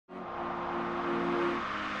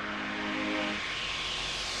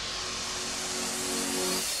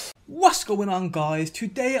going on, guys?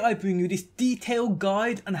 Today I bring you this detailed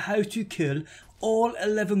guide on how to kill all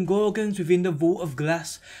 11 Gorgons within the Vault of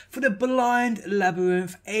Glass for the Blind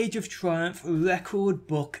Labyrinth Age of Triumph record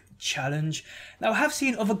book challenge. Now I have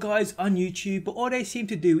seen other guides on YouTube, but all they seem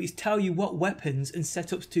to do is tell you what weapons and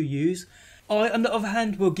setups to use. I, on the other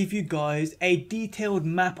hand, will give you guys a detailed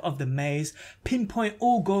map of the maze, pinpoint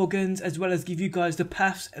all Gorgons, as well as give you guys the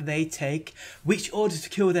paths they take, which order to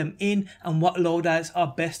kill them in, and what loadouts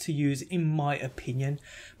are best to use in my opinion.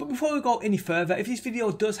 But before we go any further, if this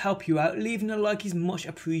video does help you out, leaving a like is much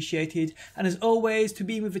appreciated, and as always, to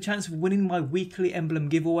be with a chance of winning my weekly emblem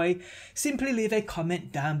giveaway, simply leave a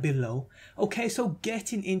comment down below. Okay, so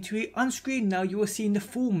getting into it, on screen now you are seeing the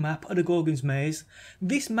full map of the Gorgons maze.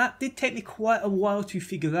 This map did take me quite a while to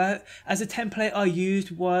figure out, as the template I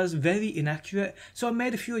used was very inaccurate, so I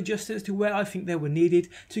made a few adjustments to where I think they were needed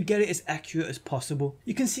to get it as accurate as possible.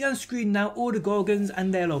 You can see on screen now all the Gorgons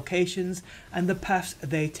and their locations and the paths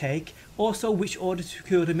they take, also which order to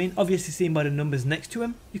kill them in, obviously seen by the numbers next to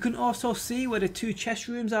them. You can also see where the two chest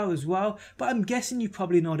rooms are as well, but I'm guessing you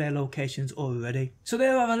probably know their locations already. So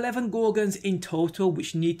there are 11 Gorgons in total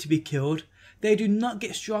which need to be killed. They do not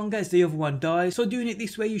get stronger as the other one dies, so doing it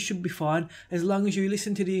this way you should be fine as long as you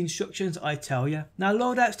listen to the instructions I tell you. Now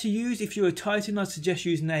loadouts to use: if you're a Titan, I'd suggest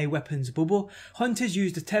using a weapons bubble. Hunters,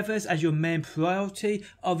 use the tethers as your main priority,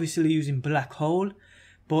 obviously using black hole.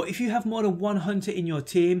 But if you have more than one hunter in your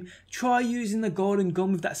team, try using the golden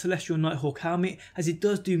gun with that Celestial Nighthawk helmet, as it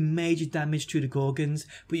does do major damage to the Gorgons,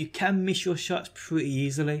 but you can miss your shots pretty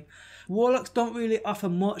easily. Warlocks don't really offer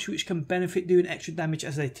much which can benefit doing extra damage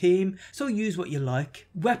as a team, so use what you like.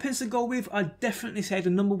 Weapons to go with, I'd definitely say the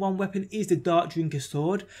number one weapon is the Dark Drinker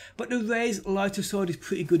sword, but the Raised Lighter sword is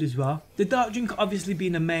pretty good as well. The Dark Drinker obviously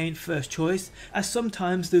being the main first choice, as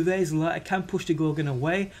sometimes the Raised Lighter can push the Gorgon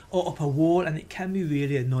away or up a wall, and it can be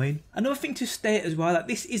really annoying. Another thing to state as well, that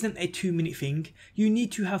this isn't a 2-minute thing. You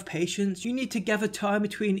need to have patience, you need to gather time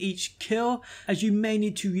between each kill, as you may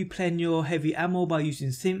need to replenish your heavy ammo by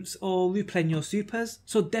using simps or replenish your supers,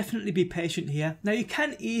 so definitely be patient here. Now you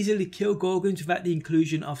can easily kill Gorgons without the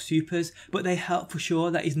inclusion of supers, but they help for sure,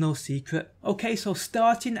 that is no secret. Okay, so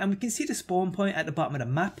starting, and we can see the spawn point at the bottom of the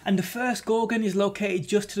map, and the first Gorgon is located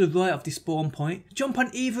just to the right of the spawn point. Jump on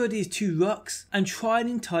either of these two rocks and try and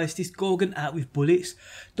entice this Gorgon out with bullets.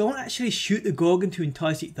 Don't actually shoot the Gorgon to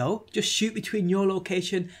entice it though, just shoot between your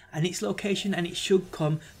location and its location and it should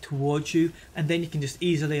come towards you, and then you can just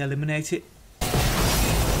easily eliminate it.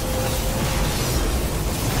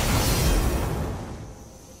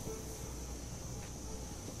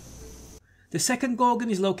 The second Gorgon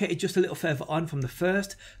is located just a little further on from the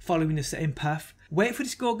first, following the same path. Wait for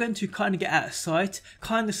this Gorgon to kind of get out of sight,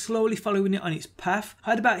 kind of slowly following it on its path.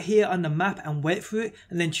 Hide about here on the map and wait for it,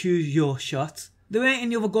 and then choose your shot. There ain't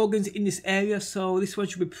any other Gorgons in this area, so this one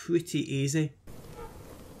should be pretty easy.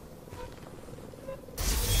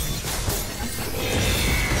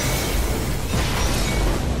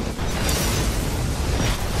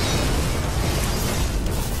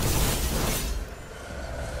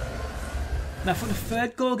 Now for the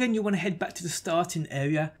third Gorgon, you want to head back to the starting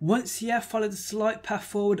area. Once here, follow the slight path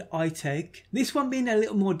forward I take. This one being a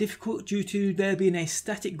little more difficult due to there being a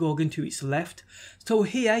static Gorgon to its left. So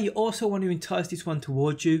here you also want to entice this one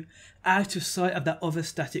towards you, out of sight of that other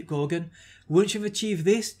static Gorgon. Once you've achieved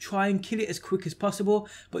this, try and kill it as quick as possible,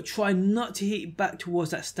 but try not to hit it back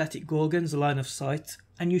towards that static Gorgon's line of sight,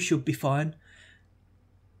 and you should be fine.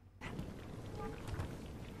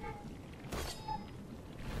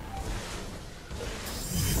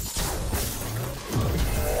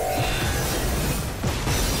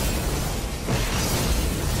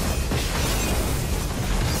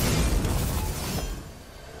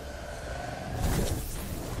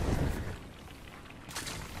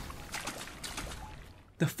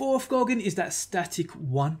 The fourth Gorgon is that static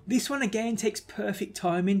one. This one again takes perfect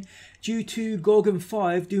timing due to Gorgon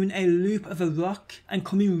 5 doing a loop of a rock and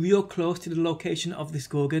coming real close to the location of this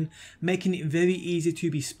Gorgon, making it very easy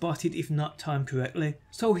to be spotted if not timed correctly.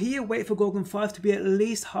 So here, wait for Gorgon 5 to be at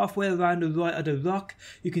least halfway around the right of the rock.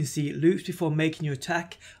 You can see it loops before making your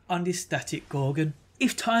attack on this static Gorgon.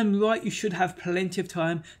 If timed right, you should have plenty of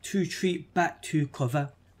time to retreat back to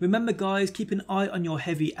cover. Remember guys, keep an eye on your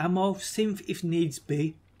heavy ammo, synth if needs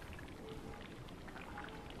be.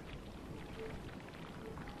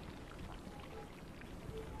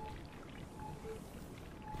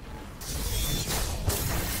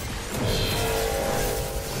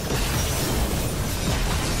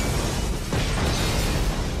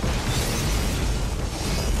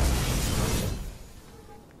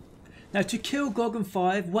 Now to kill Gorgon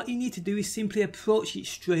 5, what you need to do is simply approach it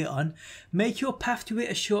straight on, make your path to it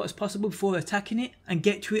as short as possible before attacking it, and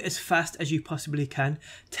get to it as fast as you possibly can.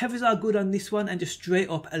 Tethers are good on this one, and just straight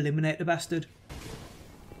up eliminate the bastard.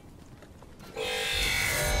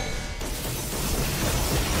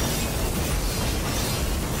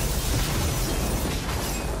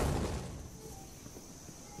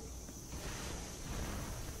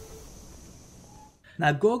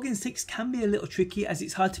 Now Gorgon 6 can be a little tricky as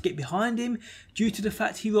it's hard to get behind him due to the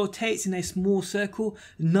fact he rotates in a small circle,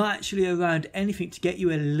 not actually around anything to get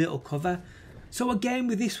you a little cover. So again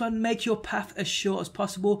with this one, make your path as short as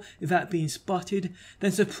possible without being spotted,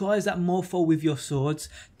 then surprise that mofo with your swords.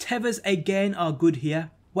 Tethers again are good here,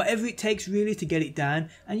 whatever it takes really to get it down,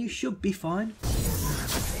 and you should be fine.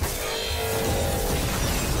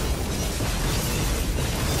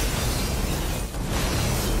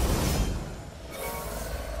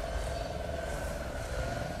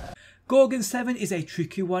 Gorgon 7 is a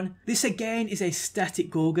tricky one. This again is a static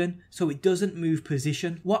Gorgon, so it doesn't move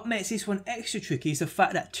position. What makes this one extra tricky is the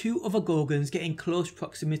fact that 2 other Gorgons get in close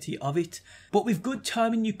proximity of it, but with good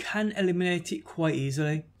timing you can eliminate it quite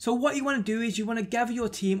easily. So what you want to do is you want to gather your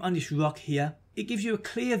team on this rock here. It gives you a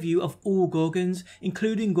clear view of all Gorgons,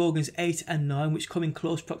 including Gorgons 8 and 9, which come in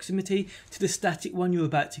close proximity to the static one you're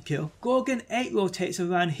about to kill. Gorgon 8 rotates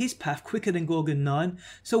around his path quicker than Gorgon 9,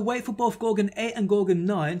 so wait for both Gorgon 8 and Gorgon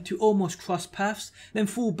 9 to almost cross paths, then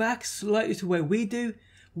fall back slightly to where we do.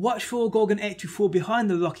 Watch for Gorgon 8 to fall behind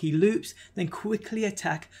the rocky loops, then quickly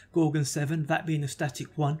attack Gorgon 7, that being the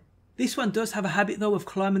static one. This one does have a habit though of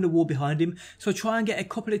climbing the wall behind him, so try and get a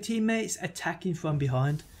couple of teammates attacking from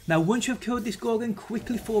behind. Now once you have killed this Gorgon,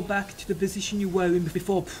 quickly fall back to the position you were in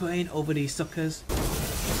before praying over these suckers.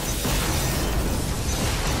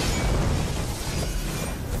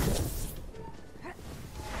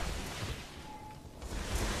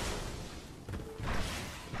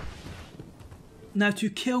 Now to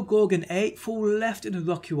kill Gorgon 8, fall left of the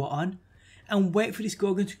rock you are on and wait for this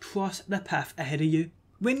Gorgon to cross the path ahead of you.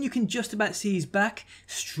 When you can just about see his back,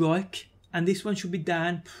 strike, and this one should be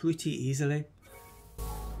down pretty easily.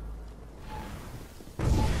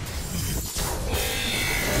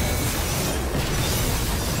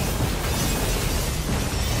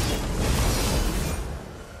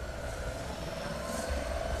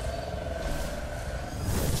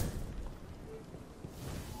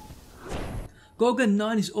 Gorgon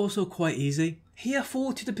 9 is also quite easy. Here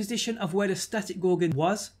fall to the position of where the static Gorgon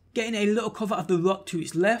was, getting a little cover of the rock to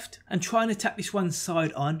its left and try and attack this one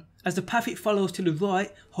side on, as the path it follows to the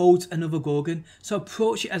right holds another Gorgon, so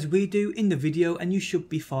approach it as we do in the video and you should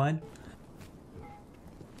be fine.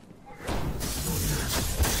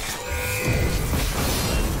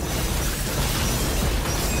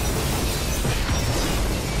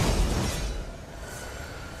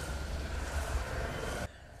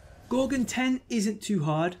 Gorgon 10 isn't too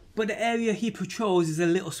hard, but the area he patrols is a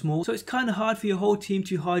little small, so it's kind of hard for your whole team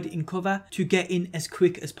to hide in cover to get in as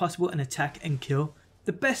quick as possible and attack and kill.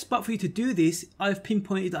 The best spot for you to do this, I've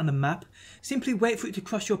pinpointed on the map. Simply wait for it to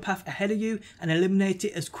cross your path ahead of you and eliminate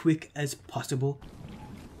it as quick as possible.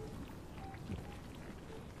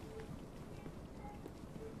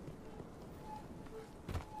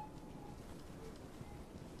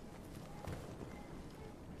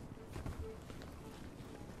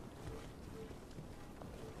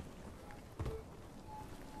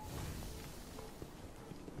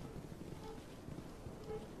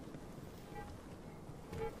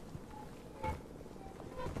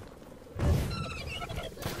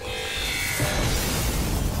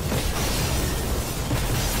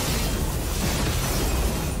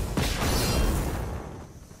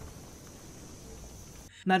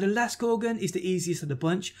 Now the last Gorgon is the easiest of the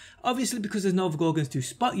bunch, obviously because there's no other Gorgons to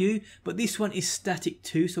spot you, but this one is static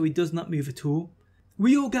too, so he does not move at all.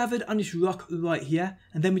 We all gathered on this rock right here,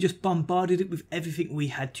 and then we just bombarded it with everything we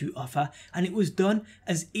had to offer, and it was done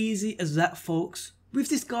as easy as that, folks. With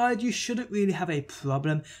this guide you shouldn't really have a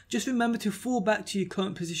problem. Just remember to fall back to your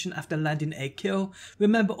current position after landing a kill.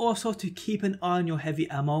 Remember also to keep an eye on your heavy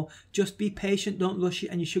ammo. Just be patient, don't rush it,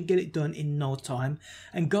 and you should get it done in no time.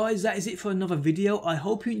 And guys, that is it for another video. I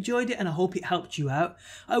hope you enjoyed it and I hope it helped you out.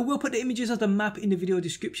 I will put the images of the map in the video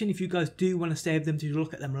description if you guys do want to save them to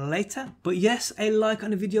look at them later. But yes, a like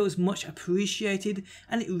on the video is much appreciated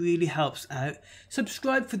and it really helps out.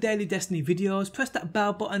 Subscribe for daily Destiny videos. Press that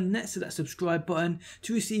bell button next to that subscribe button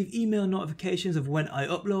to receive email notifications of when I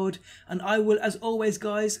upload, and I will, as always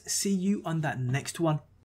guys, see you on that next one.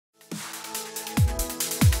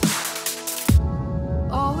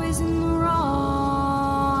 Always in the wrong,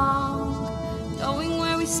 knowing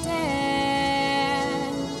where we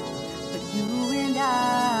stand, but you and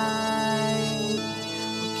I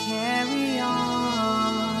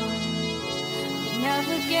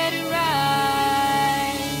get it right.